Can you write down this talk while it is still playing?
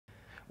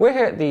We're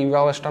here at the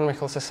Royal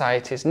Astronomical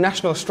Society's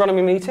National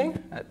Astronomy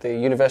meeting at the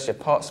University of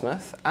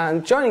Portsmouth,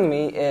 and joining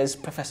me is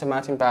Professor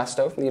Martin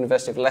Barstow from the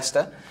University of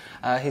Leicester.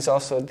 He's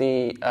also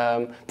the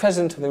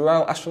President of the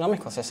Royal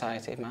Astronomical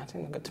Society.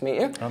 Martin, good to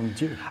meet you. And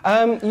you.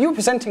 You're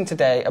presenting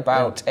today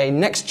about a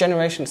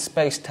next-generation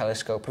space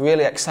telescope, a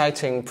really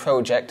exciting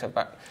project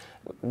about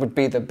would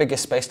be the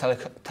biggest space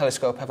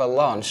telescope ever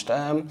launched.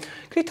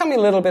 Could you tell me a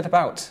little bit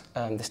about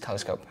this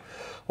telescope?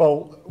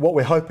 Well, what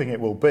we're hoping it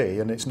will be,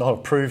 and it's not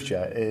approved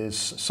yet, is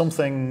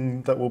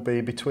something that will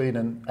be between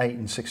an 8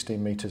 and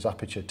 16 metres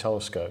aperture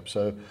telescope.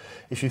 So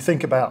if you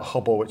think about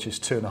Hubble, which is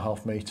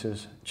 2.5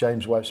 metres,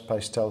 James Webb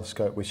Space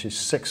Telescope, which is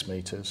 6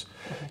 metres,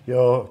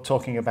 you're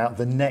talking about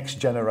the next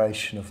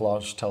generation of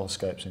large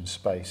telescopes in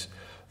space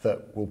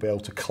that will be able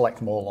to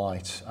collect more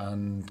light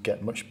and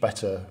get much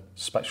better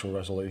spectral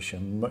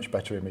resolution, much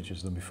better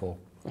images than before.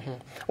 Mm-hmm.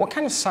 What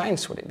kind of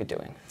science would it be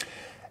doing?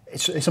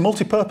 It's a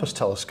multi-purpose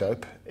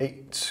telescope.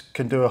 It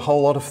can do a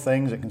whole lot of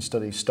things. It can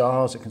study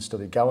stars, it can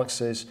study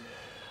galaxies.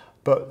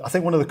 But I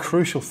think one of the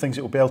crucial things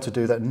it will be able to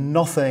do that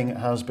nothing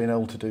has been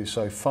able to do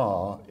so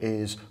far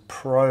is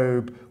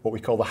probe what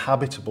we call the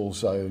habitable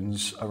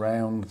zones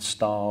around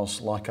stars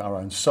like our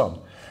own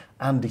sun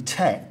and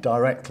detect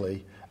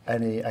directly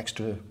any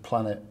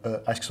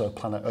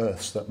exoplanet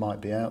Earths that might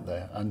be out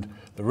there. And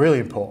the really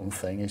important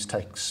thing is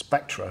take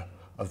spectra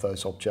of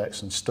those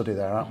objects and study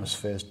their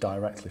atmospheres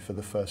directly for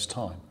the first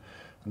time.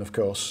 And of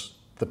course,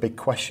 the big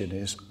question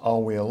is,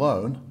 are we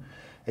alone?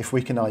 If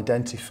we can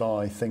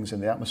identify things in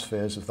the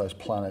atmospheres of those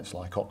planets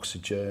like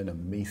oxygen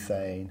and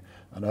methane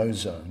and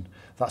ozone,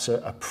 that's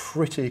a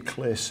pretty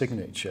clear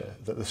signature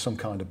that there's some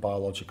kind of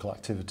biological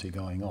activity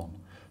going on.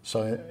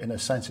 So in a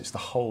sense, it's the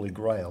holy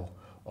grail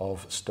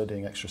of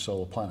studying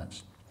extrasolar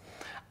planets.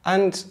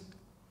 And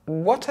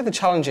what are the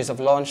challenges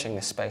of launching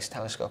this space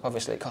telescope?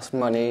 Obviously, it costs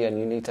money and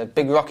you need a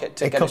big rocket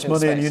to get it into space. It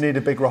costs money and you need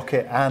a big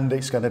rocket, and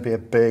it's going to be a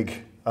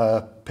big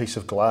piece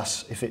of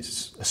glass. If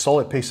it's a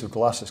solid piece of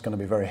glass, it's going to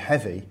be very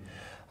heavy,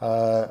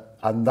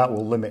 and that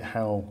will limit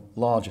how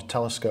large a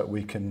telescope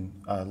we can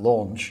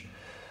launch.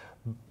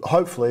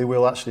 Hopefully,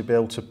 we'll actually be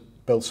able to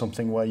build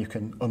something where you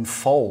can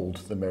unfold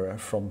the mirror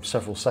from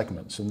several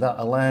segments, and that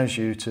allows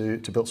you to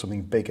build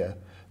something bigger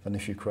than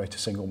if you create a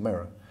single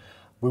mirror.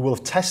 We will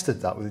have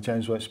tested that with the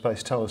James Webb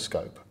Space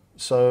Telescope.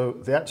 So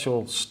the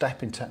actual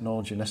step in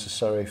technology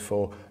necessary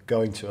for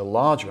going to a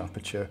larger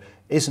aperture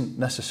isn't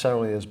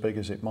necessarily as big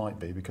as it might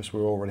be because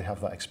we already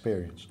have that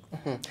experience.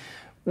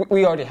 Mm-hmm.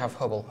 We already have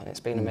Hubble, and it's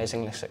been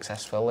amazingly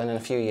successful, and in a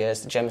few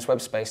years the James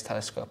Webb Space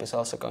Telescope is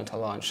also going to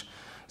launch.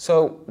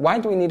 So why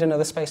do we need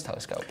another space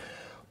telescope?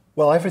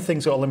 Well,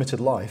 everything's got a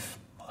limited life.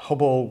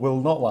 Hubble will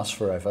not last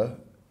forever.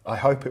 I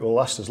hope it will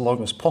last as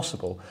long as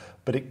possible,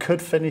 but it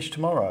could finish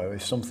tomorrow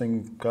if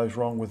something goes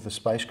wrong with the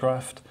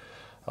spacecraft,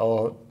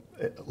 or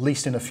at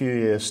least in a few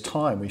years'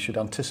 time we should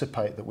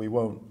anticipate that we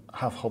won't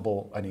have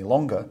Hubble any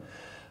longer.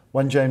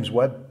 When James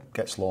Webb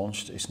gets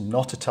launched, it's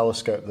not a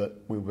telescope that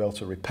we'll be able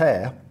to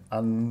repair,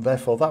 and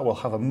therefore that will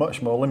have a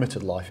much more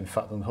limited life, in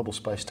fact, than the Hubble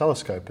Space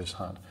Telescope has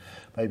had,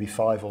 maybe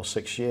 5 or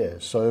 6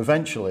 years. So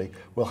eventually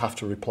we'll have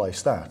to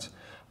replace that.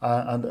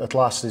 And at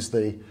last is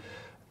the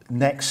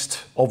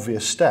next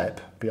obvious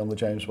step beyond the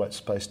James Webb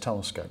Space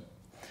Telescope.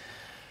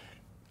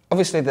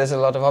 Obviously, there's a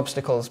lot of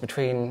obstacles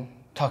between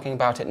talking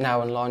about it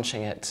now and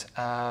launching it.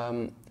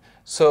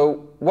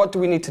 So what do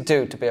we need to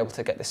do to be able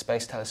to get this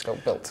space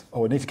telescope built?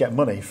 Oh, we need to get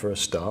money for a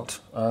start.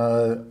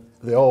 The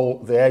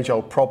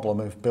age-old problem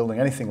of building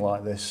anything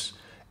like this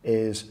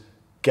is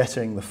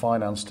getting the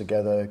finance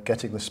together,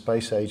 getting the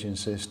space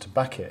agencies to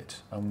back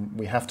it. And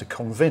we have to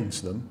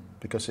convince them,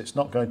 because it's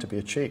not going to be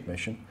a cheap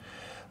mission,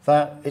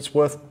 that it's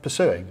worth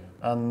pursuing,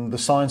 and the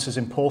science is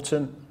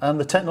important and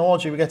the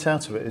technology we get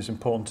out of it is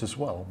important as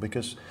well,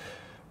 because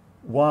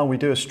while we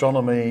do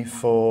astronomy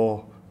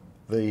for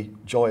the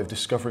joy of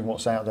discovering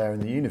what's out there in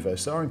the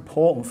universe, there are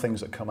important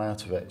things that come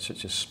out of it,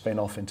 such as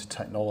spin-off into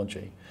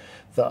technology,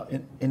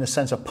 that in a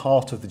sense are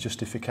part of the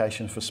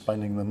justification for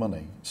spending the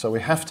money. So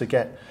we have to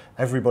get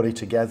everybody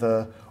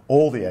together,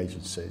 all the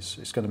agencies.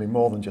 It's going to be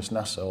more than just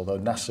NASA, although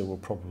NASA will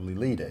probably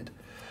lead it,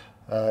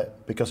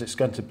 because it's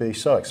going to be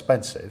so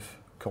expensive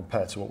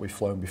compared to what we've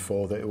flown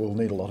before that it will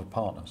need a lot of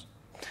partners.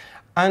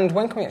 And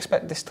when can we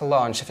expect this to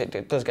launch if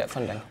it does get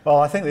funding? Well,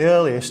 I think the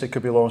earliest it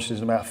could be launched is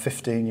in about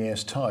 15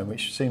 years' time,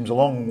 which seems a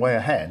long way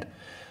ahead.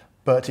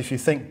 But if you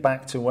think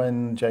back to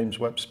when James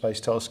Webb Space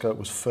Telescope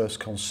was first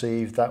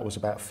conceived, that was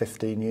about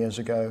 15 years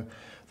ago.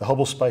 The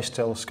Hubble Space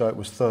Telescope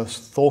was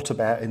first thought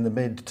about in the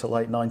mid to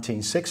late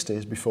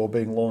 1960s before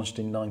being launched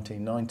in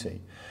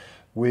 1990.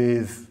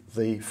 With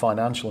the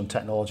financial and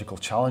technological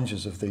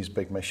challenges of these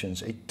big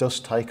missions, it does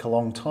take a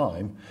long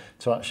time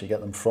to actually get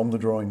them from the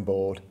drawing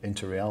board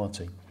into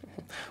reality.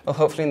 Well,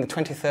 hopefully in the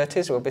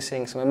 2030s we'll be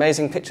seeing some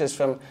amazing pictures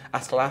from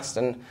at last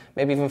and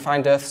maybe even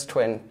find Earth's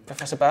twin.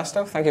 Professor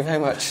Barstow, thank you very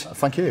much.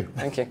 Thank you.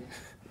 Thank you.